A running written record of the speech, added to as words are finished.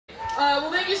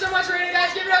so much, Raina,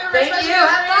 guys. Give it up for Thank you.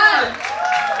 Have fun.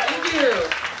 Thank you.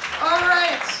 All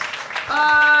right.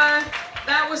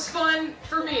 That was fun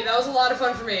for me. That was a lot of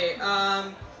fun for me.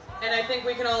 And I think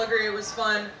we can all agree it was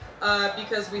fun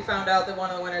because we found out that one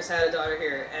of the winners had a daughter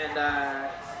here, and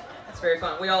that's very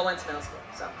fun. We all went to middle school,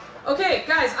 so. Okay,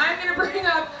 guys, I'm going to bring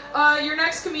up your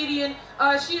next comedian.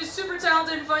 She is super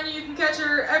talented and funny. You can catch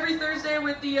her every Thursday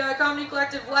with the comedy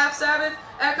collective Laugh Sabbath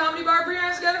at Comedy Bar. Bring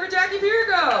us together for Jackie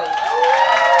Pirico.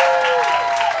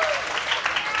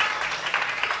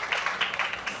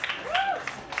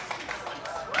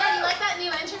 Yeah, you like that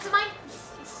new entrance of mine?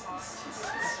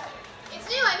 It's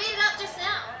new, I made it up just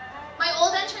now. My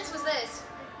old entrance was this.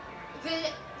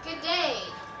 Good day.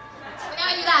 But now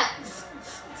I do that.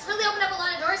 It's really opened up a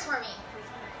lot of doors for me.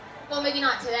 Well, maybe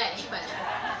not today, but...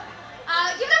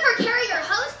 give it up for Cara, your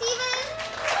host, even.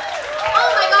 Oh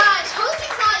my gosh,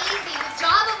 hosting's not easy. The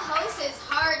job of host is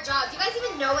hard job. Do you guys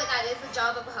even know what that is, the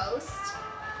job of host?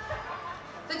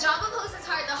 The job of host is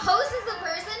hard. The host is the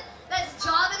person that's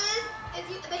job it is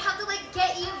they have to like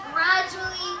get you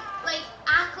gradually like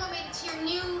acclimated to your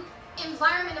new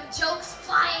environment of jokes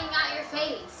flying at your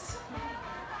face.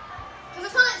 Because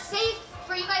it's not safe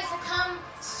for you guys to come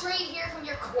straight here from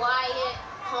your quiet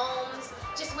homes,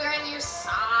 just wearing your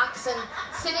socks and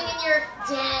sitting in your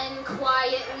den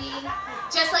quietly,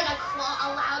 just like a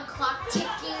loud clock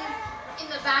ticking in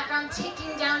the background,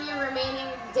 ticking down your remaining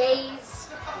days.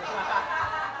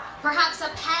 Perhaps a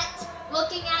pet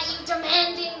looking at you,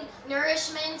 demanding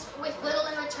nourishment with little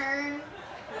in return.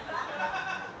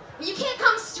 You can't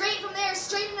come straight from there,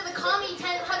 straight into the comedy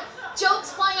tent, have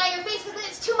jokes flying at your face, because then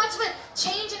it's too much of a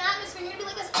change in atmosphere. You're gonna be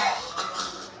like this,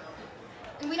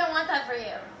 and we don't want that for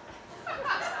you.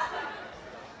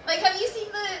 Like, have you seen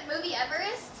the movie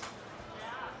Everest?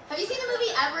 Have you seen the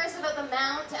movie Everest about the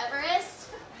Mount Everest?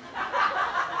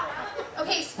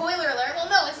 Okay, spoiler alert. Well,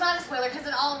 no, it's not a spoiler because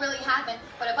it all really happened.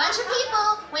 But a bunch of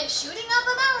people went shooting up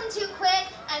a mountain too quick,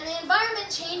 and the environment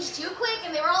changed too quick,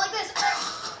 and they were all like this.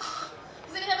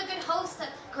 Because they didn't have a good host to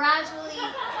gradually...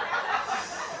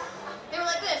 They were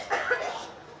like this.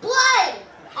 Blood!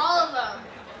 All of them.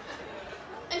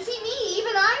 And see me,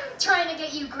 even I'm trying to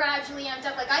get you gradually amped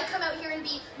up. Like, I'd come out here and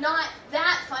be not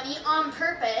that funny on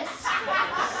purpose,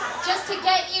 just to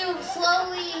get you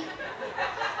slowly...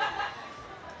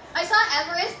 I saw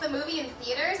Everest, the movie, in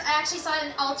theaters. I actually saw it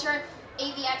in Ultra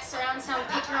AVX surround sound,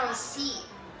 pick your own seat.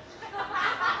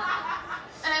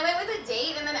 And I went with a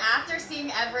date, and then after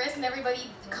seeing Everest and everybody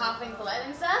coughing blood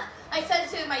and stuff, I said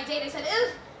to my date, I said,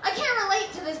 "Ew, I can't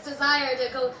relate to this desire to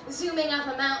go zooming up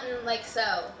a mountain like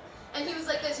so." And he was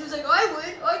like this, he was like,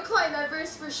 I'd climb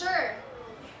Everest for sure.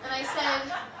 And I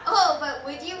said, oh, but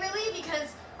would you really?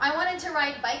 Because I wanted to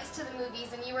ride bikes to the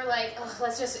movies, and you were like, oh,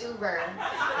 let's just Uber.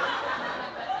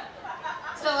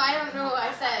 So I don't know what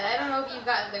I said. I don't know if you've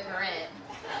got the grit.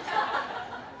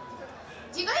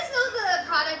 Do you guys know the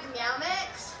product Meow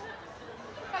Mix?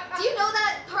 Do you know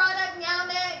that product Meow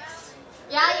Mix?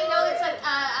 Yeah, you know it's a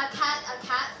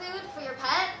cat food for your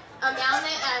pet? A Meow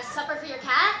Mix, supper for your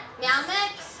cat? Meow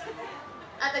Mix?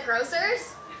 At the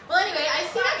grocers? Well, anyway, I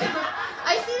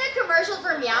seen a commercial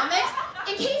for Meow Mix.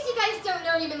 In case you guys don't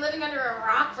know, you've been living under a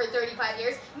rock for 35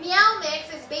 years, Meow Mix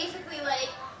is basically like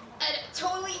a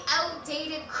totally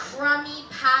outdated, crummy,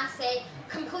 passe,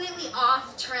 completely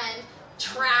off-trend,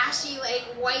 trashy, like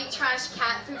white trash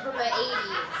cat food from the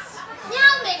 80s.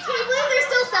 Meow Mix, can you believe they're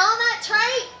still selling that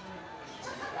trite?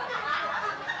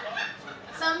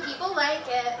 Some people like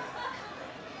it.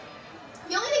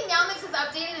 The only thing Meow Mix is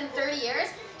updated in 30 years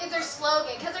is their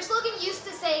slogan, because their slogan used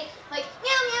to say, like,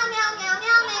 meow, meow, meow, meow,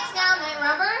 meow, mix, meow, meow,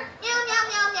 remember? Meow, meow,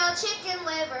 meow, meow, chicken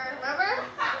liver, remember?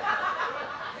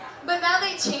 But now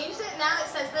they changed it, now it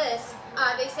says this.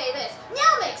 They say this,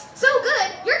 Meow Mix, so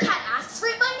good, your cat asks for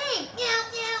it by name, meow,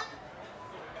 meow.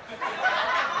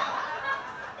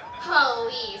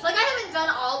 Please, like, I haven't done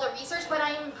all the research, but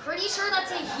I'm pretty sure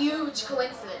that's a huge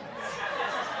coincidence.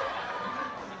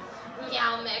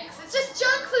 Meow Mix. It's just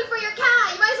junk food for your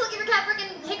cat. You might as well give your cat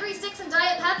freaking Hickory Sticks and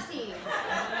Diet Pepsi.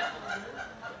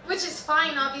 Which is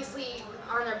fine, obviously,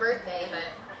 on their birthday, but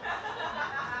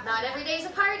not every day's a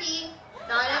party.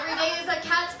 Not every day is a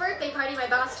cat's birthday party. My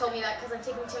boss told me that because I'm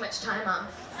taking too much time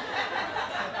off.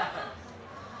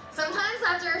 Sometimes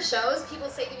after shows, people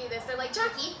say to me this. They're like,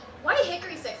 Jackie, why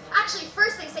Hickory Sticks? Actually,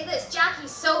 first they say this,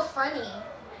 Jackie's so funny.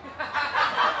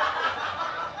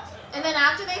 And then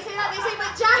after they say that, they say,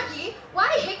 but Jackie,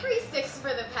 why Hickory Sticks for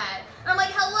the pet? And I'm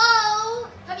like, hello?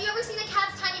 Have you ever seen a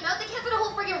cat's tiny mouth? They can't put a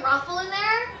whole friggin' ruffle in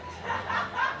there.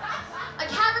 A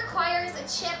cat requires a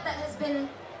chip that has been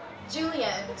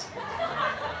julienned.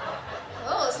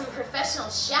 Oh, some professional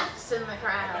chefs in the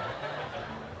crowd.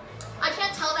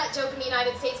 that joke in the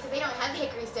United States because they don't have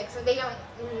hickory sticks, so they don't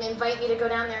invite me to go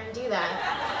down there and do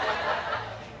that.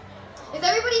 Is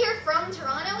everybody here from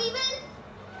Toronto even?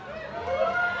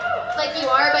 Like you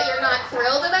are, but you're not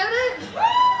thrilled about it?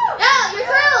 Yeah, you're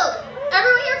thrilled!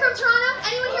 Everyone here from Toronto?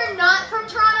 Anyone here not from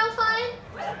Toronto, fine?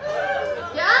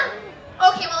 Yeah?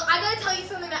 Okay, well, I gotta tell you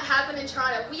something that happened in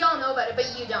Toronto. We all know about it, but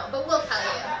you don't, but we'll tell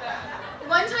you.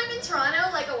 One time in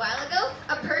Toronto, like a while ago,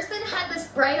 a person had this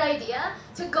bright idea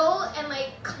to go and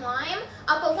like climb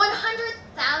up a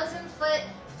 100,000 foot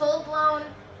full-blown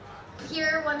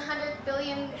pure 100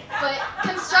 billion foot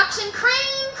construction crane.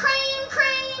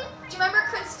 Do you remember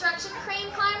construction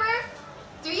crane climber?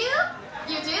 Do you?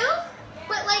 You do?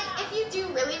 But like, if you do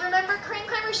really remember crane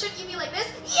climber, shouldn't you be like this?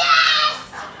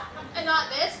 Yes! And not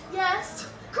this? Yes.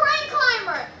 Crane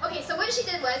climber! Okay, so what she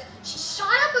did was, she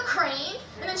shot up a crane,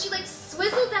 and then she like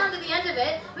swizzled down to the end of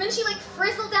it, and then she like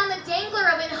frizzled down the dangler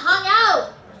of it and hung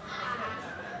out.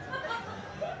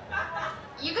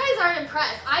 You guys aren't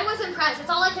impressed. I was impressed. It's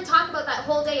all I could talk about that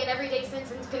whole day and every day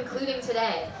since concluding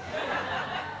today.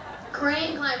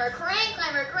 Crane climber, crane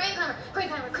climber, crane climber, crane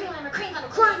climber, crane climber, crane climber,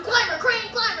 crane climber, crane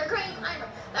climber, crane climber.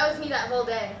 That was me that whole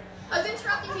day. I was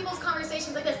interrupting people's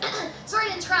conversations like this. Sorry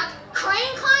to interrupt.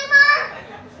 Crane climber?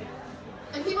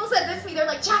 And people said this to me. They're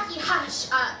like, Jackie,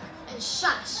 hush up and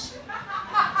shush.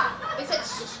 They said,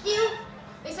 shush you.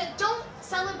 They said, don't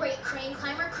celebrate crane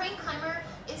climber. Crane climber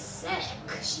is sick.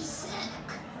 She's sick.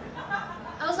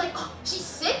 I was like, oh, she's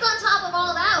sick on top of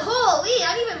all that? Holy,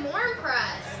 I'm even more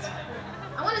impressed.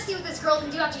 I want to see what this girl can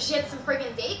do after she hits some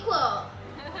friggin' Dayquil.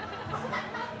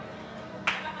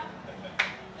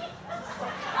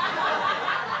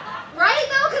 Right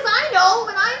though? Because I know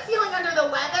when I'm feeling under the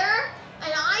weather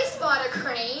and I spot a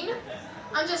crane,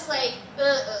 I'm just like,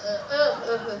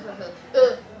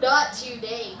 not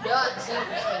today, not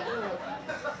today.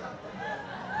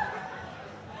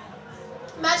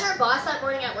 Imagine our boss that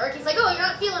morning at work, he's like, oh, you're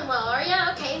not feeling well, are you?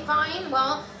 Okay, fine,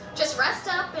 well, just rest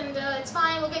up and it's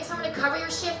fine, we'll get someone to cover your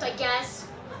shift, I guess.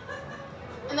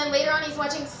 And then later on he's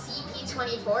watching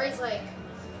CP24, he's like,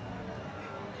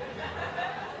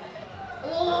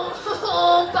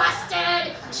 oh,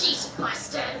 busted, she's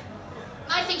busted.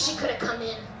 I think she could have come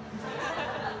in.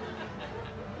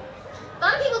 A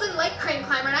lot of people didn't like crane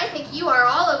climber, and I think you are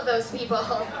all of those people.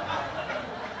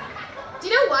 Do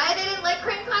you know why they didn't like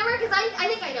crane climber? Because I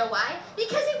think I know why.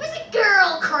 Because it was a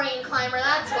girl crane climber,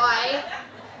 that's why.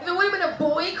 If it would have been a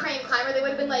boy crane climber, they would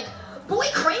have been like, boy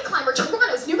crane climber,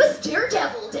 Toronto's newest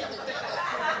daredevil, devil.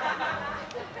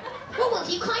 What will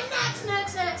he climb next?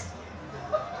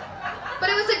 But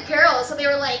it was a girl, so they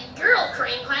were like, girl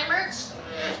crane climber,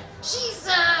 she's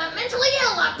mentally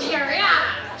ill up here,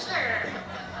 yeah, sure.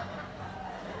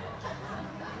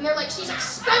 And they're like, she's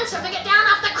expensive to get down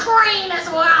off the crane as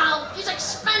well. She's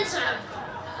expensive.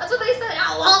 That's what they said.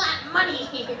 Oh, all that money.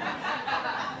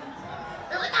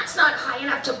 They're like, that's not high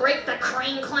enough to break the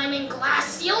crane climbing glass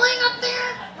ceiling up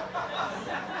there.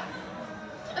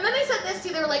 And then they said this too.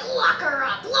 They were like, lock her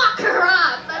up, lock her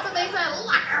up. That's what they said,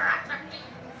 lock her up.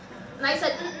 And I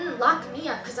said, lock me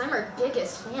up, because I'm her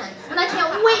biggest fan. And I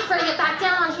can't wait for her to get back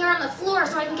down on here on the floor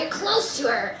so I can get close to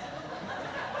her.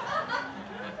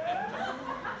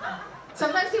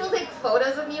 Sometimes people take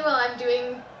photos of me while I'm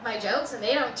doing my jokes, and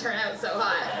they don't turn out so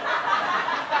hot.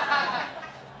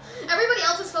 Everybody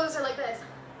else's photos are like this.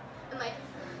 And like,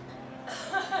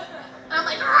 and I'm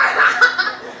like,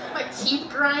 my teeth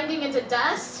grinding into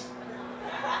dust.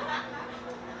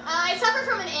 I suffer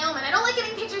from an ailment. I don't like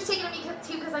getting pictures taken of me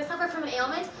too because I suffer from an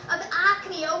ailment of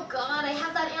acne. Oh God, I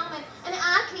have that ailment. An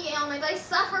acne ailment. I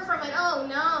suffer from it. Oh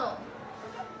no.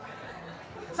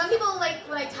 Some people, like,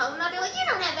 when I tell them that, they're like, you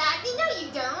don't have acne. No,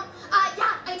 you don't.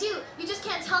 Yeah, I do. You just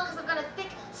can't tell because I've got a thick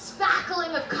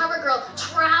spackling of CoverGirl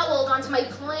troweled onto my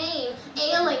plain,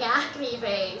 ailing acne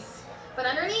face. But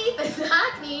underneath this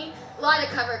acne, a lot of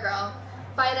CoverGirl.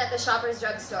 Buy it at the Shoppers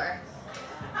Drugstore.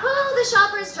 Oh, the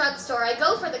Shoppers Drugstore. I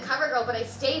go for the CoverGirl, but I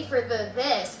stay for the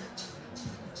this.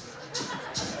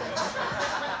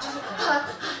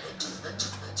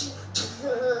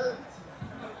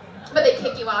 But they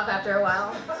kick you off after a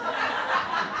while.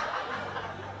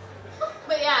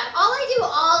 But yeah, all I do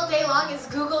all day long is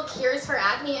Google cures for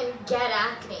acne and get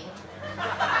acne.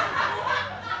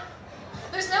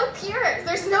 There's no cures.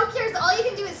 There's no cures. All you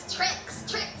can do is tricks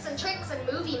and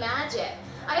movie magic.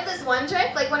 I have this one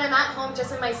trick, like when I'm at home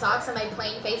just in my socks and my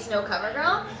plain face, no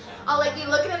CoverGirl, I'll like be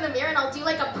looking in the mirror and I'll do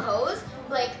like a pose,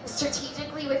 like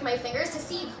strategically with my fingers to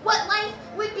see what life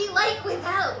would be like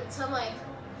without. So I'm like,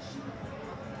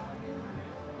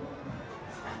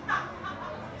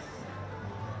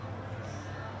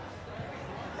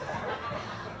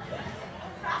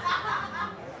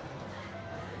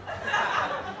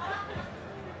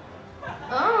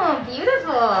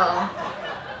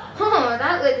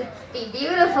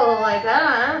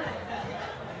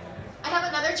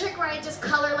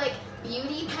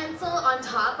 on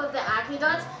top of the acne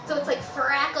dots, so it's like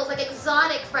freckles, like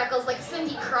exotic freckles, like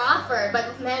Cindy Crawford, but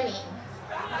with many.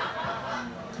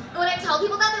 When I tell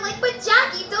people that, they're like, but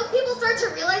Jackie, don't people start to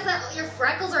realize that your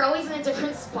freckles are always in a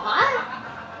different spot?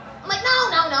 I'm like,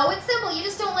 no, it's simple. You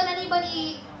just don't let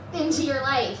anybody into your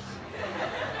life.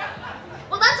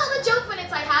 Well, that's all the joke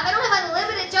minutes I have. I don't have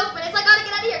unlimited joke minutes. I gotta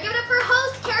get out of here. Give it up for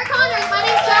host Cara Connors. My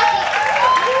name's Jackie.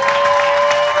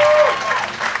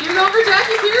 Keep it going for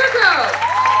Jackie Pirico.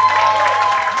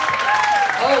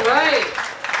 All right.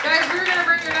 Guys, we're going to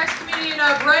bring your next comedian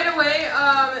up right away.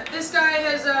 This guy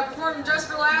has performed Just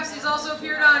for Laughs. He's also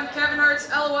appeared on Kevin Hart's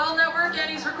LOL Network, and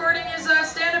he's recording his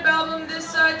stand-up album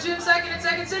this June 2nd at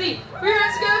Second City. Put your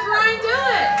hands together for Ryan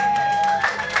Dillon.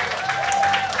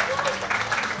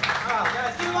 Oh,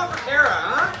 guys, give it up for Cara,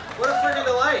 huh? What a friggin'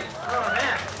 delight. Oh,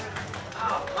 man.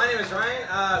 Oh, my name is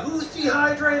Ryan. Who's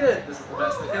dehydrated? This is the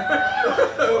best thing.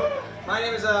 My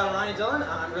name is Ryan Dillon.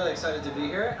 I'm really excited to be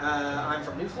here. I'm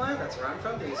from Newfoundland. That's where I'm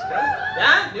from, the East Coast.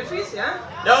 Yeah? Newfies? Yeah?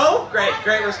 No?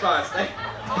 Great response.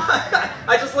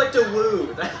 I just like to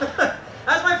woo.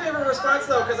 That's my favorite response,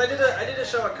 though, because I did a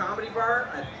show at Comedy Bar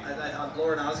on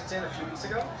Bloor and Ossington a few weeks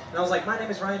ago, and I was like, my name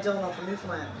is Ryan Dillon, I'm from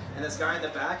Newfoundland. And this guy in the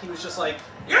back, he was just like,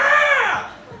 yeah!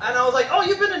 And I was like, oh,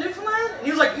 you've been to Newfoundland? And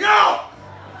he was like, no!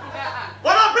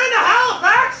 But I've been to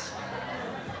Halifax!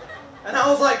 And I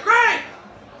was like, great!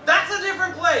 That's a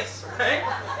different place, right?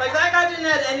 Like, that guy didn't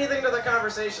add anything to the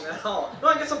conversation at all. You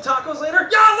want to get some tacos later?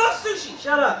 Yeah, I love sushi!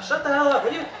 Shut up. Shut the hell up.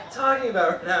 What are you talking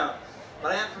about right now?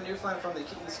 But I am from Newfoundland, from the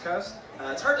East Coast.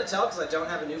 It's hard to tell because I don't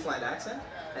have a Newfoundland accent,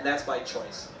 and that's by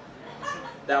choice.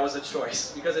 That was a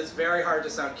choice, because it's very hard to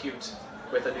sound cute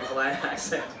with a Newfoundland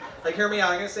accent. Like, hear me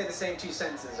out. I'm going to say the same two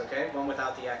sentences, okay? One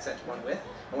without the accent, one with.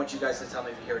 I want you guys to tell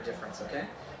me if you hear a difference, okay?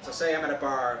 So say I'm at a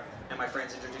bar, and my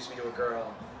friends introduce me to a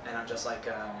girl, and I'm just like,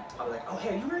 I'll be like, oh,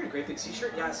 hey, are you wearing a Great Big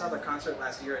Sea-shirt? Yeah, I saw the concert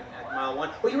last year at Mile 1.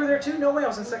 Oh, you were there too? No way, I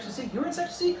was in Section C. You were in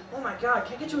Section C? Oh my God,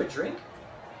 can I get you a drink?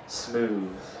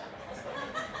 Smooth.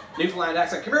 Newfoundland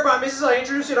accent. Come here, Bob, Mrs. I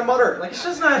introduce you to Mother. Like, it's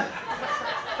just not,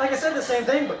 like I said the same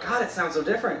thing, but God, it sounds so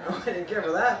different. Oh, I didn't care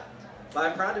for that. But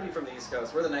I'm proud to be from the East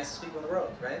Coast. We're the nicest people in the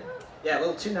world, right? Yeah, a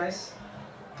little too nice.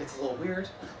 Gets a little weird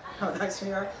how nice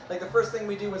we are. Like, the first thing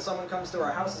we do when someone comes to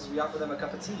our house is we offer them a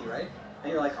cup of tea, right?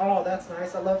 And you're like, oh, that's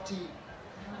nice, I love tea.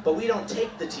 But we don't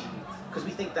take the tea, because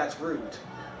we think that's rude.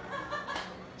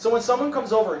 So when someone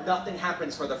comes over, nothing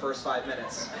happens for the first 5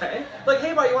 minutes, okay? Like,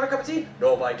 hey, boy, you want a cup of tea?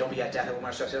 No, boy, don't be at death, I want my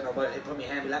stress out. No, boy, hey, put me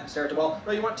hand, me lap, stare at the wall.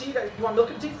 No, you want tea? You want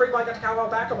milk and tea? Free, boy, I got the cow out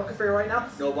back, I'm looking for you right now.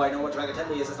 No, boy, know what Dragon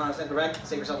Tenley is, it's not a cent direct.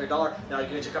 Save yourself your $1. Now you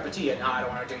can get your cup of tea. And no, I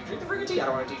don't want to drink the freaking tea. I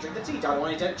don't want to drink the tea. I don't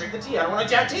want to drink the tea. I don't want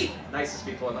to have tea. Nicest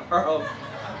people in the world.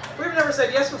 We've never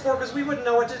said yes before because we wouldn't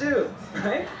know what to do,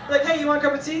 right? Like, hey, you want a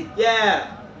cup of tea?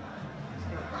 Yeah.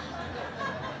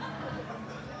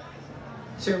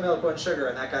 2 milk, 1 sugar,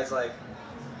 and that guy's like,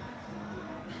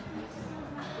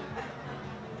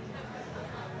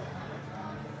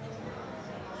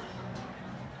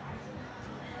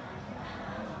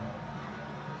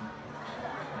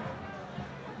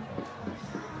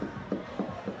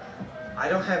 I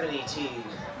don't have any tea.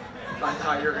 I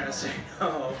thought you were gonna say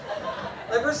no.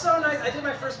 Like, we're so nice. I did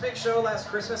my first big show last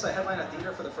Christmas. I headlined a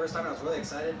theater for the first time, and I was really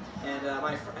excited. And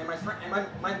my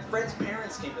friend's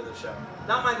parents came to the show.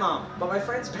 Not my mom, but my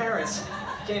friend's parents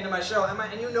came to my show.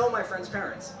 And you know my friend's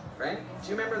parents, right? Do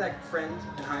you remember that friend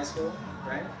in high school,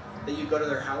 right? That you go to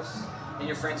their house, and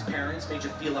your friend's parents made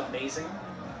you feel amazing,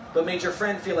 but made your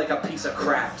friend feel like a piece of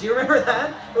crap. Do you remember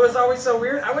that? It was always so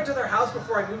weird. I went to their house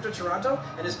before I moved to Toronto,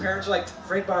 and his parents were like,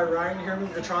 "Great, by Ryan, you're here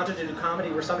moving to Toronto to do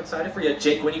comedy. We're so excited for you.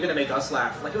 Jake, when are you gonna make us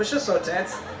laugh?" Like, it was just so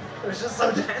tense. It was just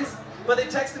so tense. But they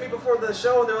texted me before the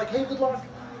show, and they're like, "Hey, good luck."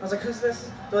 I was like, "Who's this?"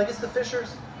 They're like, "It's the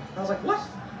Fishers." And I was like, "What?"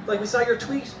 Like, "We saw your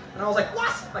tweet." And I was like,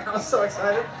 "What?" Like, I was so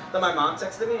excited. Then my mom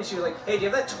texted me, and she was like, "Hey, do you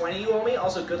have that 20 you owe me?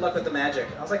 Also, good luck with the magic."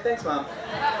 I was like, "Thanks, Mom."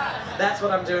 That's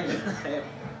what I'm doing today.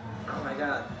 Oh my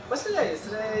God. What's today? Is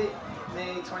today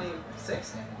May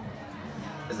 26th?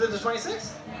 Is it the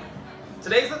 26th?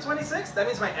 Today's the 26th? That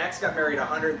means my ex got married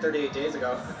 138 days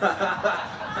ago.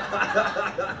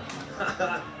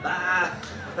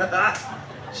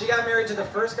 She got married to the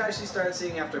first guy she started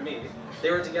seeing after me.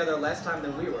 They were together less time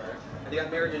than we were, and they got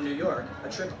married in New York, a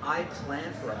trip I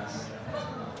planned for us.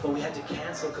 But we had to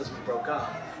cancel because we broke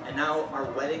up. And now our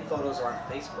wedding photos are on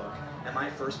Facebook, and my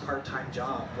first part-time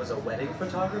job was a wedding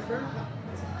photographer.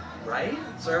 Right?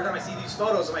 So every time I see these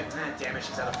photos, I'm like, ah, damn it,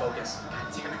 she's out of focus.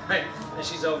 God damn it, right? And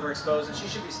she's overexposed, and she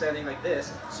should be standing like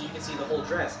this, so you can see the whole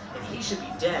dress, and he should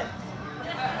be dead.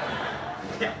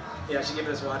 Yeah, she gave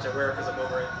me this watch I wear because I'm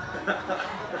over it.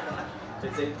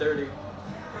 It's 8:30.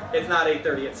 It's not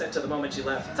 8:30, it's set to the moment she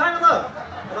left. Time and love.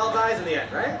 It all dies in the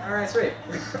end, right? Alright, sweet.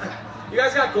 You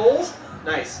guys got goals?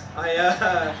 Nice.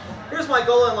 Here's my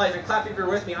goal in life, and clap if you're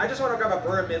with me. I just want to grab a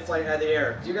bird mid-flight out of the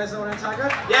air. Do you guys know what I'm talking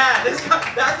about? Yeah, that's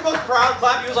the most proud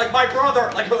clap. He was like, my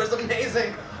brother. Like, it was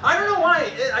amazing. I don't know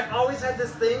why. I've always had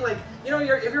this thing, like, you know, have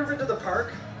you ever been to the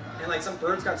park, and like some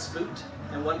birds got spooked,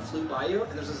 and one flew by you,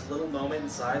 and there's this little moment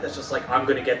inside that's just like, I'm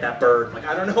gonna get that bird. Like,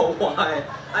 I don't know why.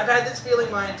 I've had this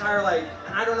feeling my entire life,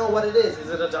 and I don't know what it is. Is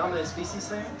it a dominant species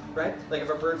thing, right? Like, if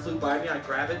a bird flew by me, I'd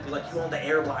grab it, be like, you own the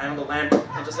air, but I own the land,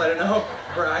 and just let it know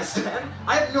where I stand.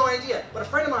 I have no idea. But a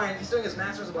friend of mine, he's doing his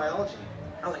master's in biology.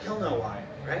 I was like, he'll know why,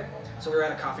 right? So we were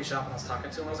at a coffee shop, and I was talking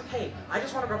to him, and I was like, hey, I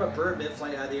just want to grab a bird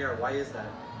mid-flight out of the air. Why is that?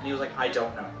 And he was like, I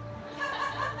don't know.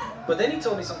 But then he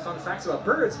told me some fun facts about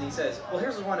birds, and he says, well,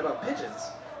 here's the one about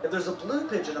pigeons. If there's a blue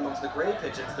pigeon amongst the gray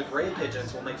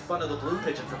pigeons will make fun of the blue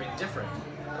pigeon for being different.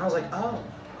 And I was like, oh.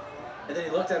 And then he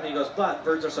looked at me and he goes, but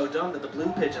birds are so dumb that the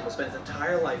blue pigeon will spend its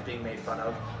entire life being made fun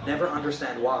of, never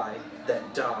understand why, then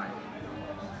die.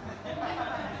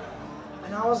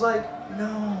 And I was like,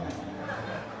 no.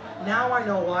 Now I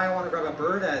know why I want to grab a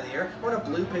bird out of the air. I want a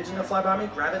blue pigeon to fly by me,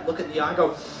 grab it, look at the eye, and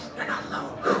go, you're not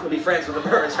alone. We'll be friends with the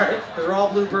birds, right? Because we're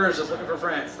all blue birds just looking for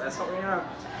friends. That's what we are.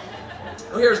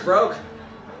 Who here's broke?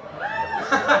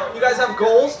 You guys have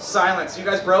goals? Silence. You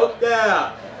guys broke?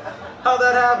 Yeah. How'd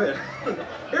that happen?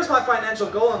 Here's my financial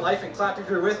goal in life, and clap if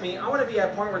you're with me. I want to be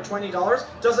at a point where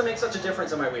 $20 doesn't make such a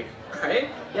difference in my week, right?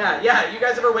 Yeah. You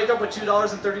guys ever wake up with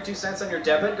 $2.32 on your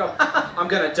debit and go, I'm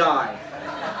gonna die.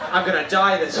 I'm gonna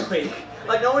die this week.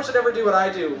 Like, no one should ever do what I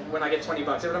do when I get 20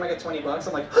 bucks. Every time I get 20 bucks,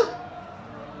 I'm like,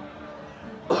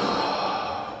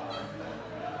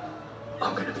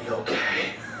 I'm gonna be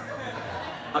okay.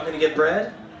 I'm gonna get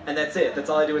bread, and that's it. That's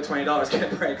all I do with $20, get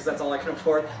bread, because that's all I can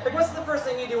afford. Like, what's the first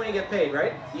thing you do when you get paid,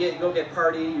 right? You go get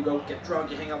party, you go get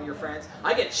drunk, you hang out with your friends.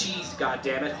 I get cheese,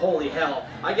 goddammit, holy hell.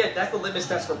 That's the litmus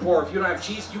test for poor. If you don't have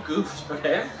cheese, you goofed,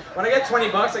 okay? When I get 20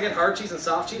 bucks, I get hard cheese and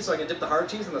soft cheese, so I can dip the hard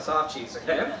cheese in the soft cheese,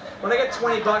 okay? When I get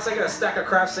 20 bucks, I get a stack of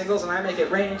Kraft singles, and I make it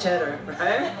rain cheddar,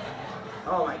 right?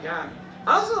 Oh my god.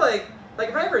 I also like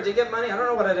if I ever did get money, I don't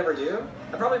know what I'd ever do.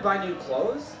 I'd probably buy new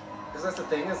clothes. Because that's the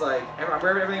thing, is like,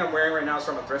 everything I'm wearing right now is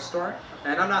from a thrift store.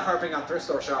 And I'm not harping on thrift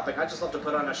store shopping. I just love to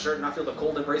put on a shirt and not feel the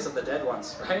cold embrace of the dead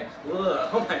ones, right? Ugh,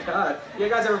 oh my god. You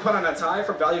guys ever put on a tie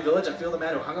from Value Village and feel the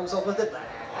man who hung himself with it?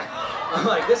 I'm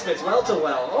like, this fits well too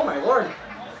well. Oh my lord.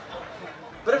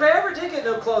 But if I ever did get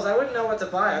new clothes, I wouldn't know what to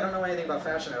buy. I don't know anything about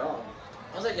fashion at all.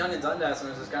 I was at Young and Dundas and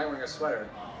there was this guy wearing a sweater.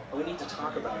 And we need to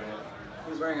talk about it.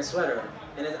 He was wearing a sweater.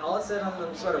 And all it said on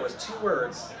the sweater was 2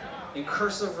 words in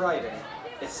cursive writing.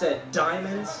 It said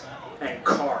diamonds and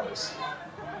cars.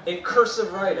 In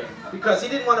cursive writing. Because he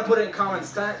didn't want to put it in Comic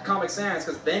Sans,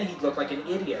 because then he'd look like an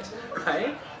idiot,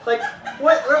 right? Like,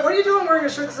 what are you doing wearing a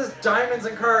shirt that says diamonds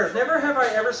and cars? Never have I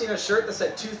ever seen a shirt that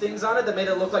said 2 things on it that made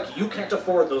it look like you can't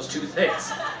afford those 2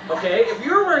 things. Okay? If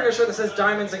you're wearing a shirt that says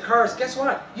diamonds and cars, guess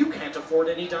what? You can't afford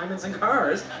any diamonds and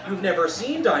cars. You've never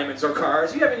seen diamonds or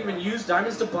cars. You haven't even used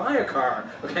diamonds to buy a car.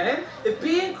 Okay? If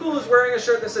being cool is wearing a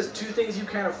shirt that says 2 things you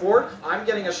can't afford, I'm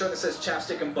getting a shirt that says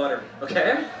chapstick and butter.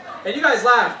 Okay? And you guys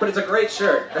laugh, but it's a great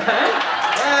shirt. Okay?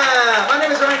 Yeah! My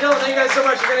name is Ryan Dillon. Thank you guys so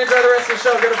much. You're going to enjoy the rest of the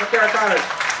show. Give it up for Cara Connors.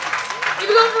 Keep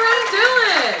it going for Ryan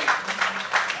Dillon.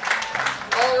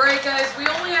 All right, guys. We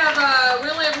only have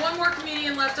one more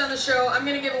comedian left on the show. I'm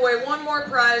going to give away one more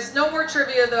prize. No more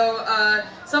trivia, though.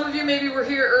 Some of you maybe were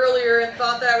here earlier and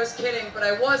thought that I was kidding, but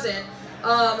I wasn't.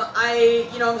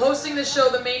 I'm hosting this show.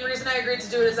 The main reason I agreed to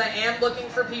do it is I am looking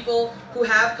for people who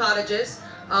have cottages.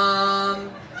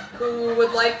 Who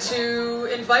would like to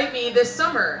invite me this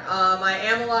summer. I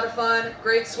am a lot of fun,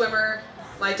 great swimmer.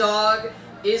 My dog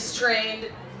is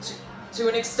trained to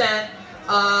an extent.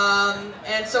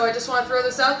 And so I just want to throw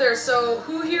this out there. So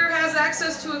who here has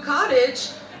access to a cottage?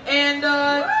 And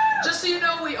just so you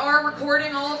know, we are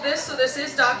recording all of this, so this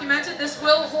is documented. This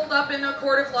will hold up in a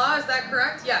court of law, is that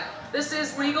correct? Yeah, this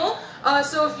is legal.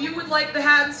 So if you would like the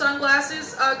hat and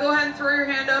sunglasses, go ahead and throw your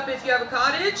hand up if you have a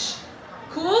cottage.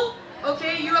 Cool?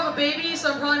 Okay, you have a baby,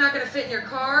 so I'm probably not going to fit in your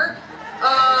car.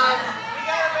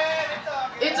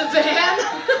 It's a van.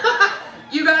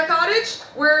 You got a cottage?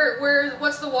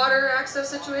 What's the water access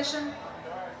situation?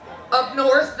 Up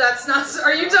north? That's not,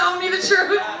 are you telling me the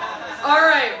truth? All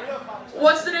right.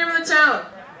 What's the name of the town?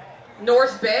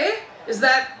 North Bay? Does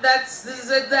that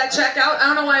check out? I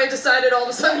don't know why I decided all of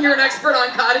a sudden you're an expert on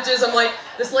cottages. I'm like,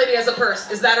 this lady has a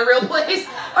purse. Is that a real place?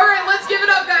 All right, let's give it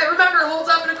up, guys. Remember, holds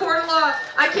up in a court of law.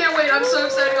 I can't wait. I'm so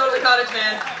excited to go to the cottage,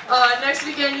 man. Next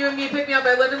weekend, you and me pick me up.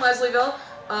 I live in Leslieville.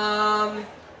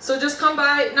 So just come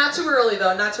by. Not too early,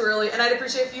 though. Not too early. And I'd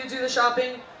appreciate if you do the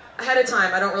shopping ahead of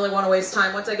time. I don't really want to waste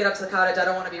time. Once I get up to the cottage, I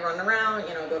don't want to be running around,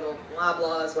 you know, go to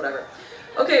Loblaws, whatever.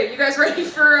 Okay, you guys ready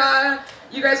for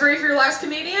your last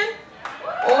comedian?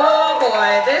 Oh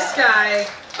boy, this guy.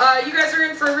 You guys are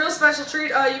in for a real special treat.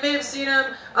 You may have seen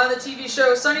him on the TV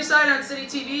show Sunnyside on City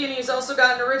TV, and he's also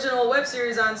got an original web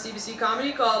series on CBC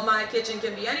Comedy called My Kitchen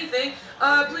Can Be Anything.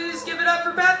 Please give it up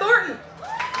for Pat Thornton.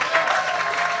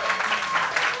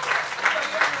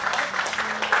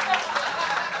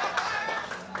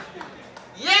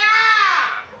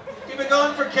 Yeah! Keep it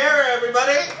going for Cara,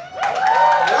 everybody.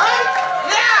 What?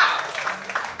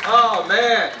 Yeah! Oh,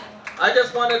 man. I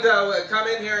just wanted to come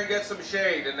in here and get some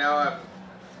shade, and now I'm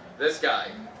this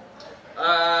guy.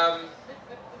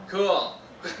 Cool.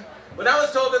 When I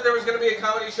was told that there was going to be a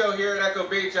comedy show here at Echo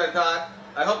Beach, I thought,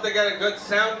 I hope they got a good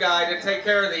sound guy to take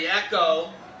care of the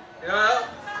echo. You know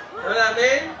what I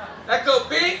mean? Echo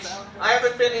Beach? I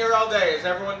haven't been here all day. Has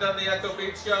everyone done the Echo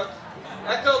Beach joke?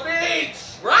 Echo Beach!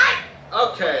 Right?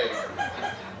 Okay.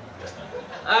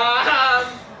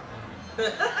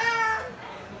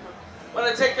 Want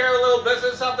to take care of a little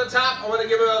business off the top? I want to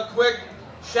give a quick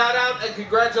shout out and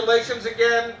congratulations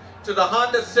again to the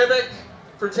Honda Civic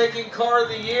for taking Car of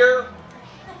the Year.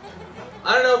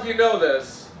 I don't know if you know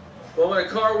this, but when a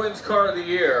car wins Car of the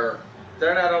Year,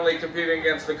 they're not only competing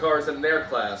against the cars in their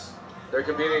class, they're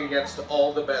competing against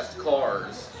all the best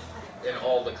cars in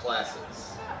all the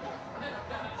classes.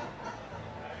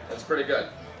 That's pretty good.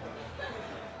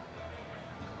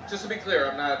 Just to be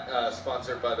clear, I'm not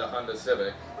sponsored by the Honda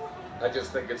Civic. I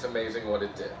just think it's amazing what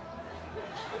it did.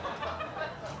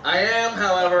 I am,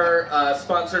 however,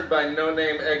 sponsored by No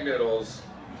Name Egg Noodles.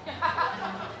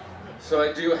 So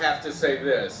I do have to say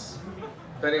this.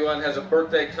 If anyone has a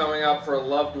birthday coming up for a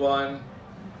loved one,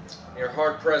 you're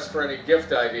hard-pressed for any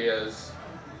gift ideas,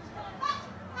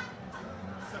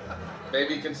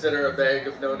 maybe consider a bag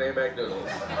of No Name Egg Noodles.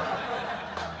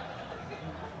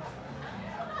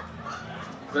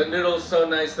 The noodles so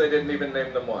nice they didn't even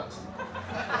name them once.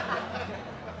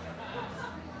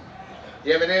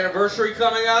 You have an anniversary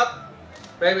coming up?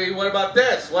 Maybe, what about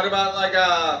this? What about like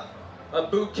a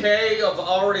bouquet of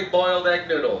already boiled egg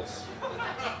noodles?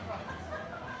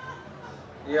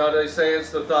 You know, they say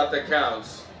it's the thought that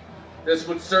counts. This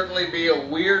would certainly be a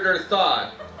weirder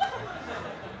thought,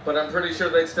 but I'm pretty sure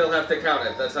they'd still have to count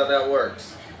it. That's how that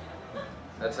works.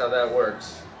 That's how that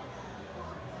works.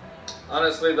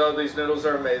 Honestly, though, these noodles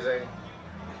are amazing.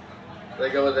 They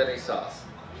go with any sauce.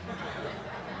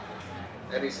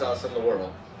 Any sauce in the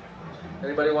world.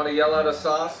 Anybody want to yell out a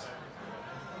sauce?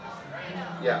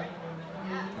 Yeah.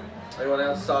 Anyone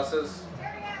else sauces?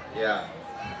 Yeah.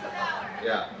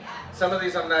 Yeah. Some of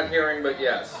these I'm not hearing, but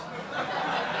yes.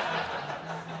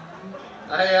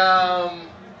 I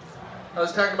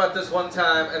was talking about this one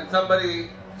time, and somebody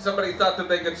thought that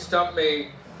they could stump me,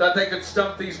 thought they could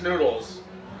stump these noodles,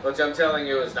 which I'm telling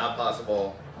you is not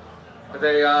possible.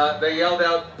 They yelled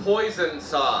out poison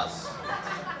sauce.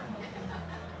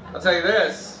 I'll tell you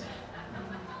this,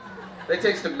 they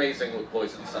taste amazing with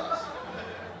poison sauce.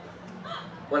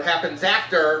 What happens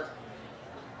after,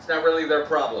 it's not really their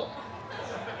problem.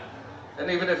 And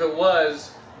even if it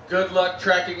was, good luck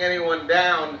tracking anyone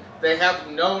down. They have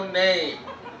no name.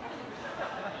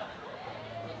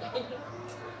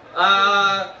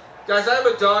 Guys, I have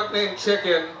a dog named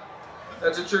Chicken.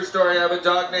 That's a true story. I have a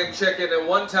dog named Chicken, and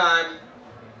one time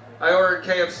I ordered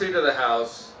KFC to the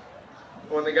house.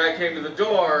 When the guy came to the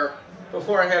door,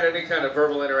 before I had any kind of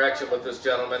verbal interaction with this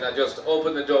gentleman, I just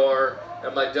opened the door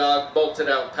and my dog bolted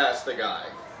out past the guy.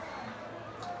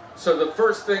 So the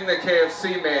first thing the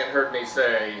KFC man heard me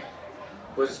say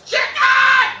was, "Chicken!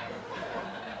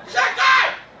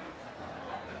 Chicken!"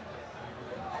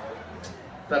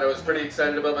 Thought I was pretty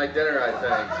excited about my dinner, I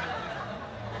think.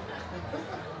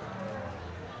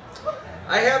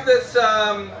 I have this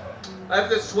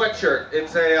sweatshirt.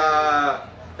 It's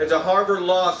a Harvard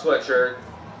Law sweatshirt.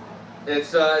 It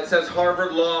says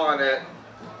Harvard Law on it,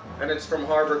 and it's from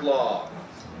Harvard Law.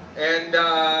 And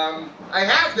I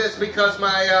have this because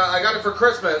I got it for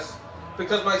Christmas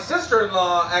because my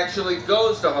sister-in-law actually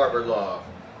goes to Harvard Law.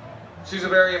 She's a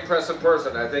very impressive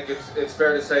person. I think it's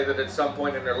fair to say that at some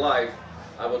point in her life,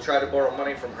 I will try to borrow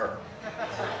money from her.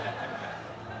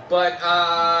 But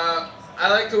I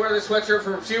like to wear this sweatshirt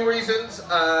for a few reasons.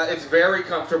 It's very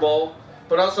comfortable.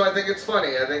 But also I think it's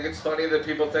funny. I think it's funny that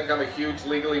people think I'm a huge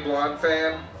Legally Blonde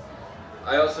fan.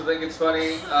 I also think it's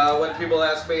funny when people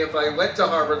ask me if I went to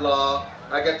Harvard Law,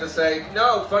 I get to say,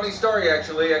 no, funny story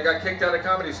actually, I got kicked out of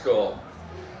comedy school.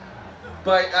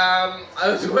 But I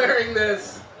was wearing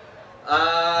this,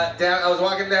 I was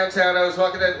walking downtown, I was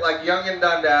walking at like Yonge and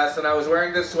Dundas, and I was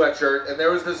wearing this sweatshirt, and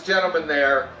there was this gentleman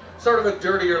there sort of a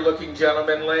dirtier looking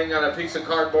gentleman laying on a piece of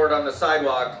cardboard on the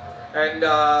sidewalk, and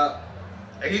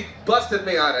he busted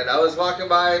me on it. I was walking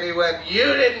by and he went, "You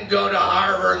didn't go to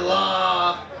Harvard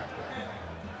Law."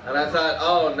 And I thought,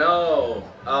 oh no,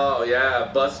 oh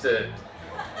yeah, busted.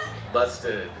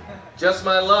 Just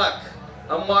my luck.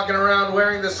 I'm walking around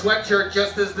wearing the sweatshirt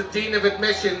just as the Dean of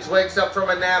Admissions wakes up from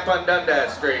a nap on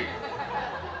Dundas Street.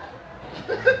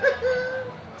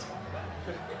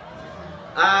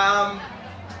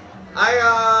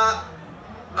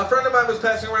 A friend of mine was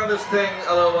passing around this thing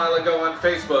a little while ago on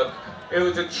Facebook. It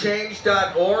was a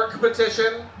change.org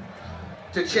petition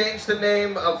to change the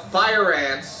name of fire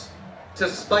ants to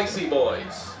Spicy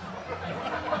Boys.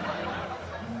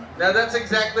 Now that's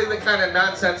exactly the kind of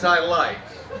nonsense I like.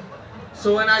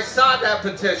 So when I saw that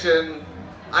petition,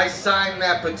 I signed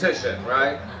that petition,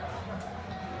 right?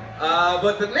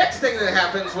 But the next thing that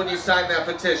happens when you sign that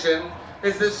petition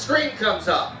is this screen comes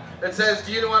up that says,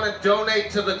 do you want to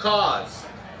donate to the cause?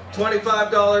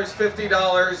 $25, $50,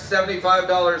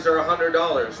 $75, or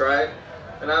 $100, right?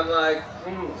 And I'm like,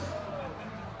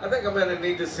 I think I'm going to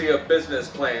need to see a business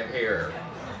plan here.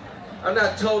 I'm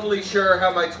not totally sure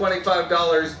how my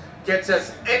 $25 gets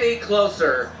us any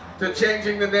closer to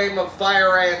changing the name of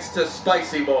fire ants to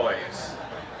Spicy Boys.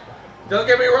 Don't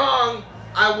get me wrong,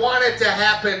 I want it to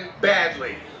happen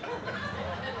badly.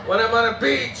 When I'm on a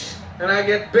beach and I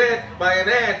get bit by an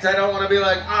ant, I don't want to be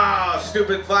like, ah,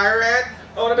 stupid fire ant.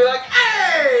 I want to be like,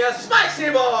 hey, a spicy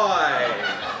boy.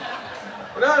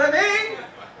 You know what I mean?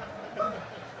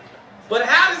 But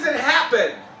how does it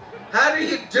happen? How do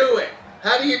you do it?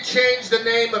 How do you change the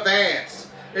name of ants?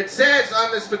 It says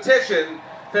on this petition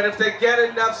that if they get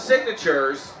enough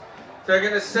signatures, they're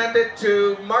going to send it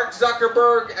to Mark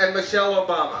Zuckerberg and Michelle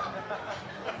Obama.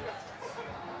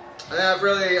 And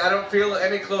I don't feel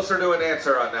any closer to an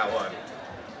answer on that one.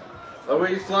 Are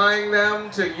we flying them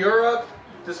to Europe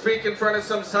to speak in front of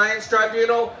some science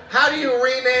tribunal? How do you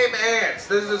rename ants?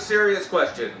 This is a serious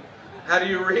question. How do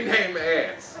you rename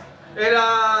ants?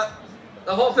 The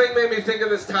whole thing made me think of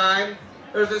this time.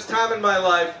 There was this time in my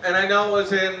life, and I know it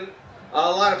was in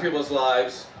a lot of people's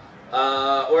lives,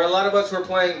 where a lot of us were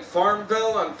playing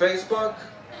Farmville on Facebook.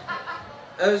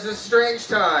 It was a strange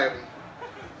time,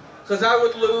 because I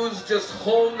would lose just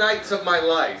whole nights of my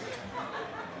life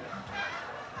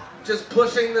just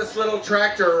pushing this little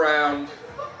tractor around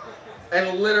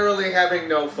and literally having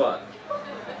no fun.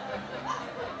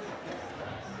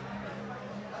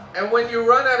 And when you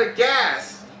run out of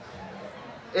gas,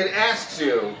 it asks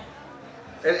you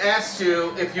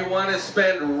if you want to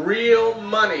spend real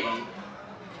money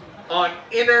on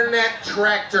internet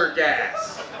tractor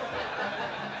gas.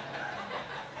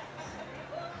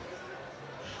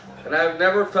 And I've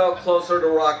never felt closer to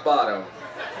rock bottom.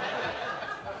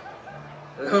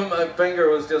 My finger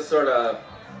was just sort of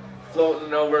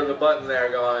floating over the button there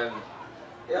going,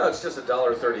 it's just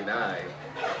 $1.39.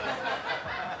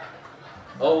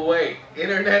 Oh wait,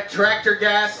 internet tractor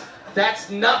gas? That's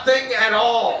nothing at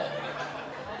all.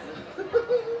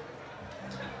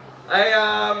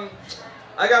 I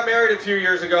got married a few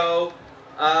years ago,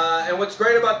 and what's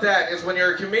great about that is when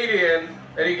you're a comedian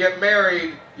and you get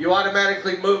married, you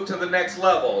automatically move to the next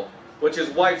level, which is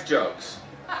wife jokes.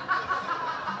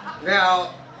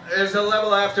 Now, there's a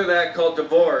level after that called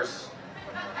divorce.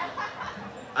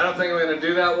 I don't think I'm going to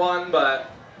do that one, but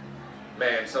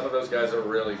man, some of those guys are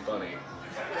really funny.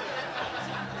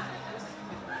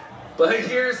 But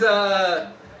this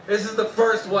is the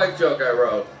first wife joke I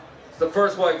wrote. It's the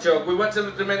first wife joke. We went to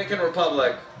the Dominican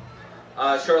Republic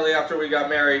shortly after we got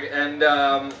married, and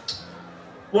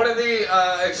one of the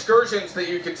excursions that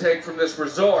you could take from this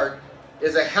resort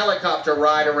is a helicopter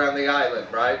ride around the island,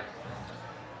 right?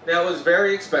 Now, it was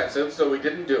very expensive, so we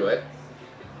didn't do it,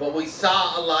 but we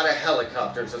saw a lot of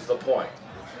helicopters is the point.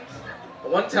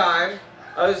 One time,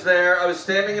 I was there, I was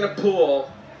standing in a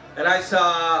pool, and I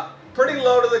saw, pretty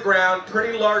low to the ground,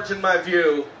 pretty large in my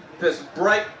view, this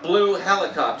bright blue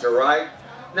helicopter, right?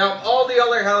 Now, all the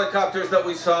other helicopters that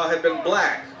we saw had been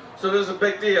black, so this was a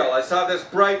big deal. I saw this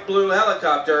bright blue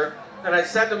helicopter, and I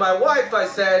said to my wife, I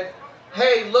said,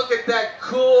 hey, look at that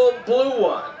cool blue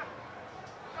one.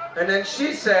 And then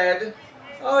she said,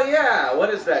 oh yeah, what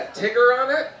is that, Tigger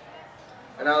on it?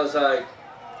 And I was like,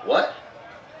 what?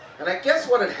 And I guess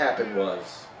what had happened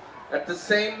was, at the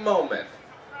same moment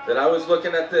that I was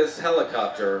looking at this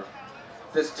helicopter,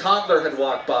 this toddler had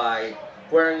walked by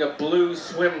wearing a blue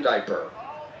swim diaper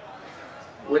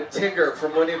with Tigger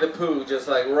from Winnie the Pooh just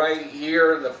like right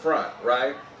here in the front,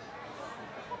 right?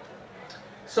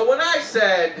 So when I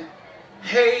said,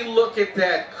 hey, look at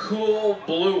that cool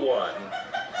blue one,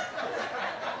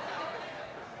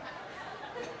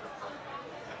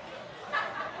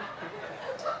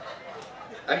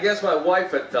 I guess my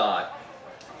wife had thought.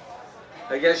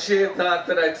 I guess she had thought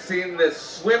that I'd seen this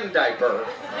swim diaper.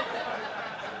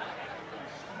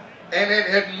 And it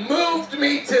had moved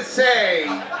me to say,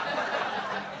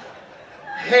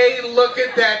 hey, look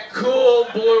at that cool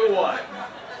blue one.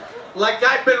 Like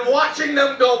I'd been watching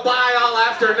them go by all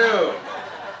afternoon.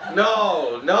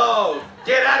 No,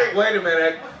 get out of here. Wait a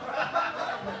minute.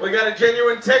 We got a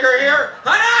genuine Tigger here.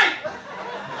 Honey!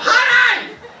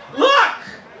 Honey!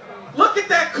 Look at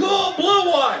that cool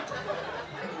blue one.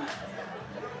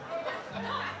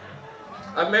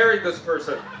 I married this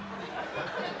person.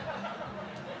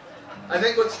 I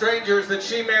think what's stranger is that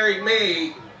she married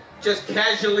me just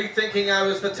casually thinking I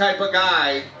was the type of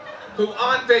guy who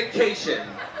on vacation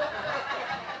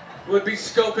would be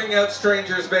scoping out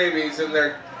strangers' babies in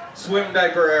their swim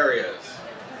diaper areas.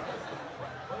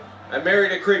 I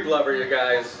married a creep lover, you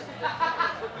guys.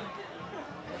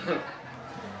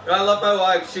 I love my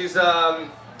wife. She's,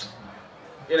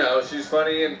 she's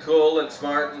funny and cool and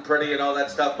smart and pretty and all that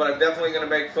stuff, but I'm definitely going to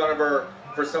make fun of her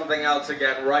for something else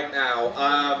again right now.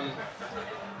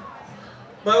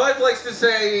 My wife likes to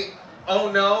say,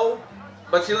 oh no,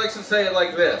 but she likes to say it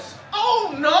like this.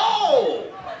 Oh no!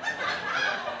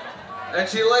 And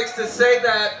she likes to say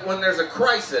that when there's a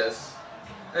crisis,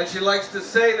 and she likes to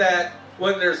say that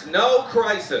when there's no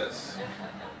crisis.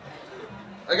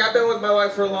 Like, I've been with my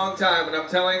wife for a long time, and I'm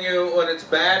telling you, when it's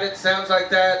bad, it sounds like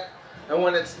that, and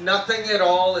when it's nothing at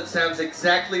all, it sounds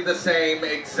exactly the same,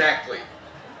 exactly.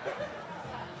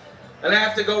 And I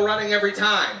have to go running every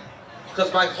time,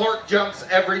 because my heart jumps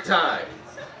every time,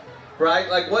 right?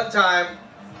 Like, one time,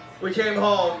 we came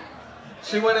home,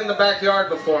 she went in the backyard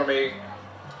before me,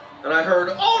 and I heard,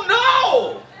 oh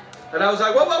no! And I was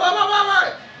like,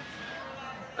 what?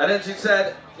 And then she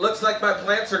said, looks like my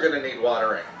plants are gonna need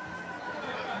watering.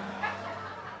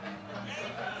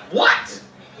 What?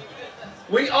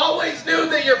 We always knew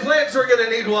that your plants were gonna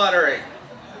need watering.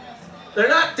 They're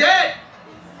not dead.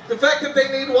 The fact that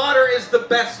they need water is the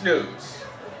best news.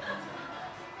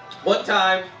 One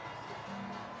time,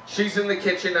 she's in the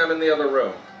kitchen, I'm in the other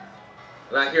room.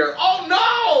 And I hear, oh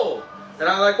no! And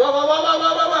I'm like,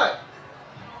 what?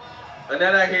 And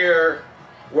then I hear,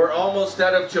 we're almost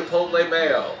out of Chipotle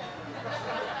mayo.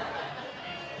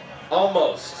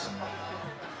 Almost.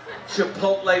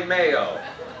 Chipotle mayo.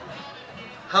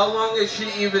 How long has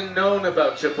she even known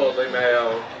about Chipotle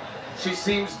mayo? She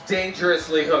seems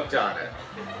dangerously hooked on it.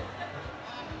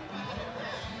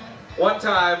 One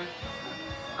time,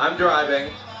 I'm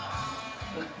driving.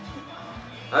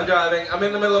 I'm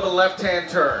in the middle of a left-hand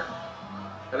turn.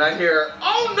 And I hear,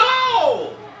 oh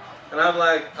no! And I'm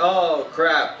like, oh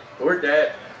crap, we're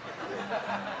dead.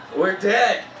 We're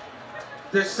dead.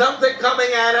 There's something coming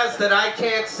at us that I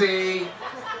can't see.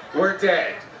 We're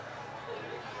dead.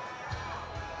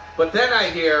 But then I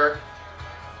hear,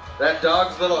 that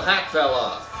dog's little hat fell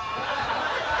off.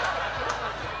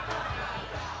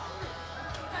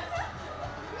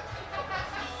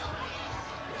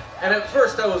 And at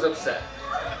first I was upset.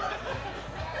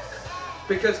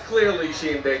 Because clearly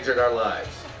she endangered our lives.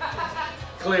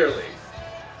 Clearly.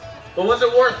 But was it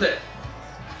worth it?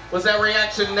 Was that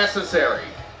reaction necessary?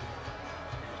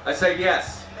 I say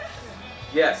yes.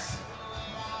 Yes.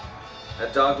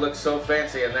 That dog looks so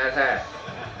fancy in that hat.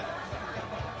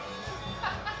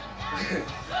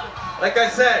 Like I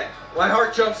said, my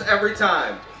heart jumps every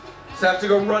time. So I have to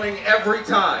go running every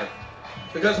time.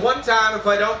 Because one time if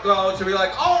I don't go, she'll be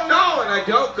like, oh no, and I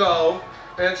don't go.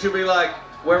 And she'll be like,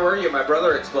 where were you? My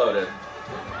brother exploded.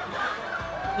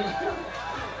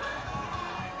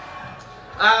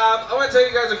 I want to tell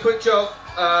you guys a quick joke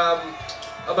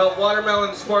about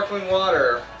watermelon sparkling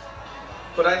water.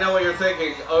 But I know what you're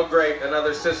thinking. Oh great,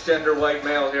 another cisgender white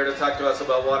male here to talk to us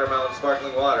about watermelon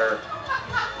sparkling water.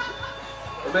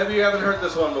 Or maybe you haven't heard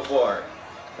this one before.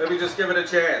 Maybe just give it a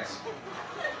chance.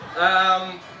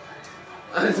 I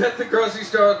was at the grocery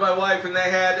store with my wife and they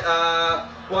had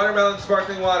watermelon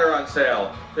sparkling water on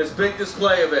sale. This big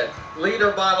display of it.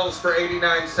 Liter bottles for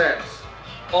 89 cents.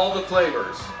 All the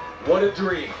flavors. What a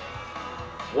dream.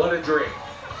 What a dream.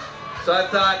 So I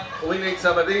thought, we need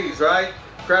some of these, right?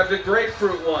 Grabbed a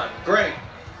grapefruit one. Great.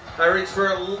 I reached for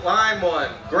a lime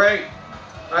one. Great.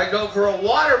 I go for a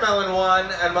watermelon one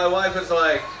and my wife is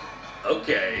like,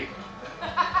 okay.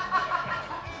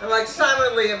 And like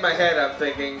silently in my head I'm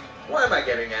thinking, why am I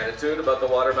getting attitude about the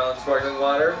watermelon sparkling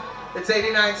water? It's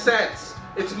 89 cents.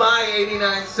 It's my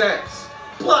 89 cents.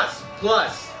 Plus,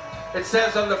 it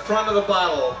says on the front of the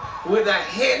bottle, with a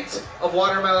hint of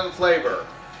watermelon flavor.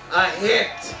 A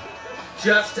hint.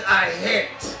 Just a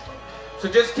hint. So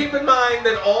just keep in mind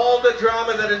that all the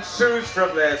drama that ensues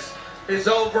from this is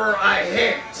over a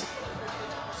hint.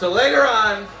 So later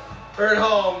on, we're at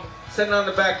home, sitting on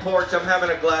the back porch, I'm having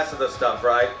a glass of the stuff,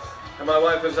 right? And my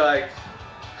wife was like,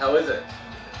 how is it?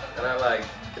 And I'm like,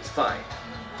 it's fine.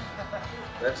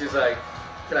 And then she's like,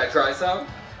 can I try some?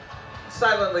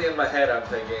 Silently in my head, I'm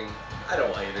thinking, I don't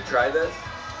want you to try this.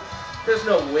 There's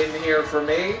no win here for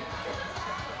me.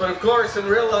 But of course, in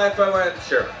real life, I went,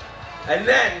 sure. And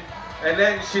then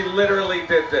she literally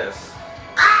did this.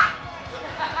 Ah!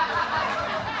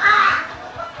 Ah!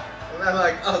 And I'm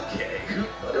like, okay,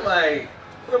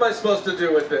 what am I supposed to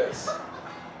do with this?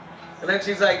 And then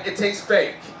she's like, it tastes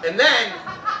fake. And then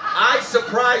I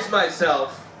surprised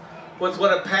myself with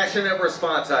what a passionate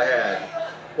response I had.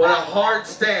 What a hard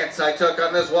stance I took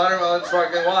on this watermelon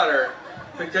sparkling water.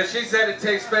 Because she said it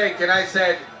tastes fake, and I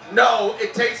said, no,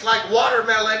 it tastes like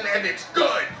watermelon and it's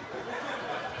good.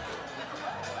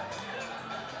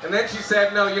 And then she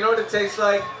said, no, you know what it tastes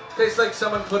like? It tastes like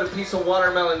someone put a piece of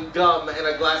watermelon gum in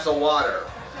a glass of water.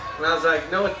 And I was like,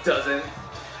 no, it doesn't.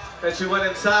 And she went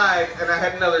inside, and I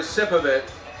had another sip of it,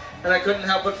 and I couldn't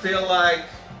help but feel like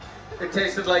it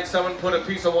tasted like someone put a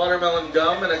piece of watermelon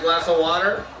gum in a glass of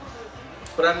water.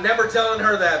 But I'm never telling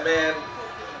her that, man.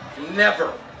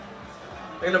 Never.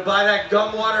 I'm gonna buy that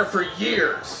gum water for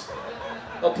years.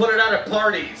 I'll put it out at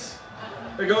parties.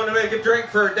 They're going to make a drink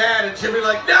for her dad, and she'll be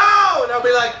like, no! And I'll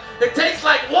be like, it tastes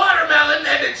like watermelon,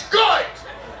 and it's good!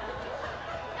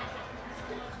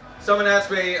 Someone asked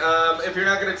me, if you're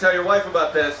not gonna tell your wife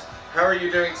about this, how are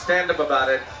you doing stand-up about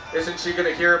it? Isn't she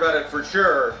gonna hear about it for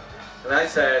sure? And I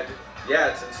said, yeah,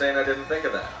 it's insane I didn't think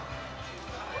of that.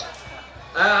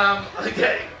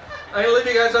 Okay. I'm gonna leave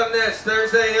you guys on this.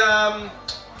 There's a,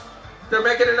 they're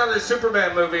making another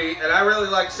Superman movie, and I really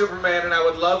like Superman, and I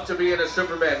would love to be in a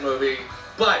Superman movie,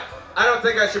 but I don't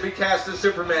think I should be cast as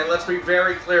Superman. Let's be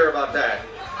very clear about that.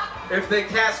 If they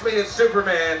cast me as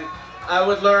Superman, I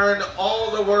would learn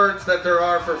all the words that there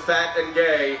are for fat and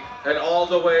gay, and all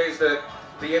the ways that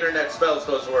the internet spells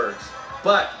those words.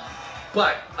 But,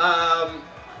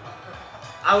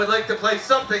 I would like to play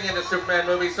something in a Superman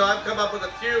movie, so I've come up with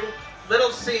a few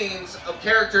little scenes of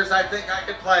characters I think I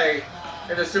could play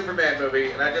in a Superman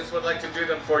movie, and I just would like to do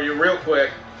them for you real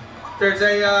quick. There's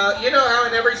a, you know how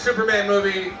in every Superman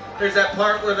movie, there's that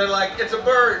part where they're like, it's a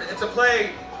bird, it's a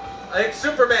plane, it's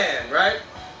Superman, right?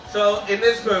 So in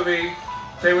this movie,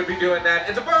 they would be doing that,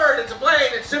 it's a bird, it's a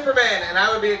plane, it's Superman, and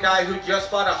I would be a guy who just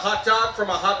bought a hot dog from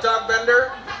a hot dog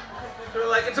vendor. They're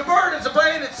like, it's a bird, it's a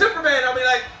plane, it's Superman. I'll be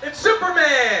like, it's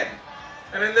Superman!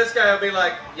 And then this guy will be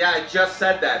like, yeah, I just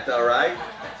said that though, right?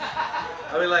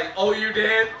 I'll be like, oh, you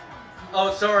did?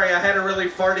 Oh, sorry, I had a really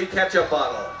farty ketchup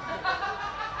bottle.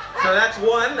 So that's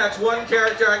one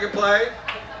character I can play.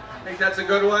 I think that's a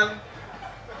good one.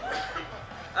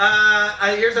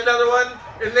 Here's another one.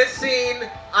 In this scene,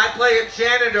 I play a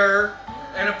janitor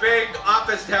in a big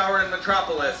office tower in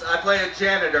Metropolis. I play a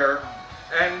janitor.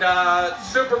 And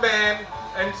Superman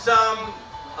and some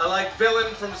like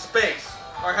villain from space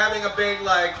are having a big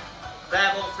like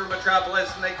battle through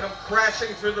Metropolis, and they come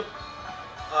crashing through the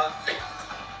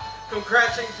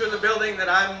building that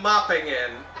I'm mopping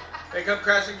in. They come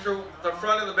crashing through the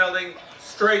front of the building,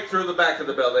 straight through the back of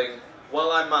the building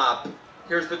while I mop.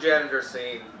 Here's the janitor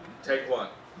scene. Take one.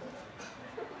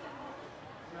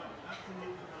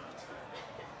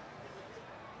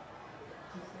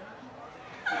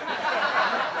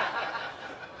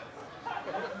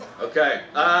 Okay,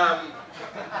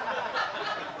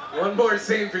 one more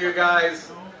scene for you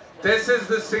guys. This is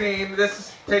the scene,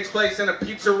 this takes place in a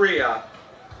pizzeria,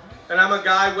 and I'm a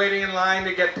guy waiting in line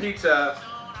to get pizza,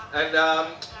 and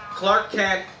Clark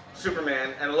Kent,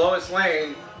 Superman, and Lois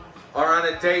Lane are on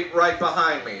a date right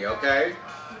behind me, okay?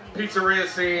 Pizzeria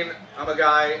scene, I'm a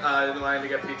guy in line to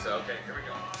get pizza. Okay, here we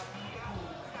go.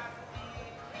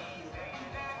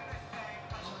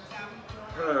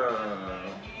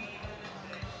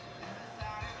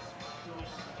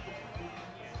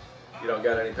 You don't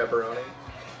got any pepperoni?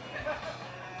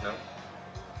 No?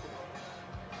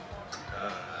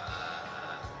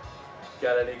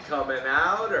 Got any coming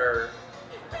out, or?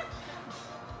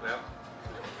 No?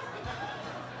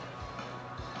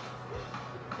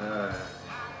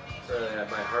 Sorry, I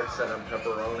had my heart set on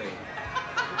pepperoni.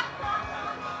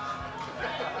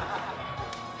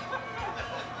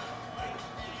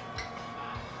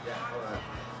 Yeah, hold on.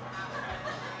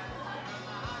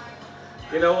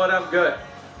 You know what? I'm good.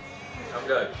 I'm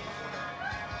good.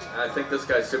 I think this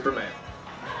guy's Superman.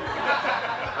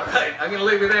 All right, I'm going to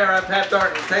leave you there. I'm Pat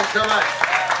Thornton. Thanks so much.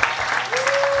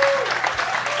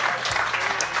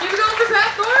 Keep it going for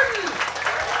Pat Thornton.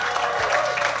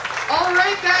 All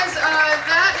right, guys,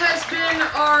 that has been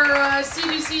our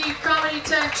CBC Comedy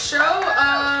Tent show.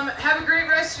 Have a great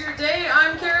rest of your day.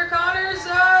 I'm Cara Connors.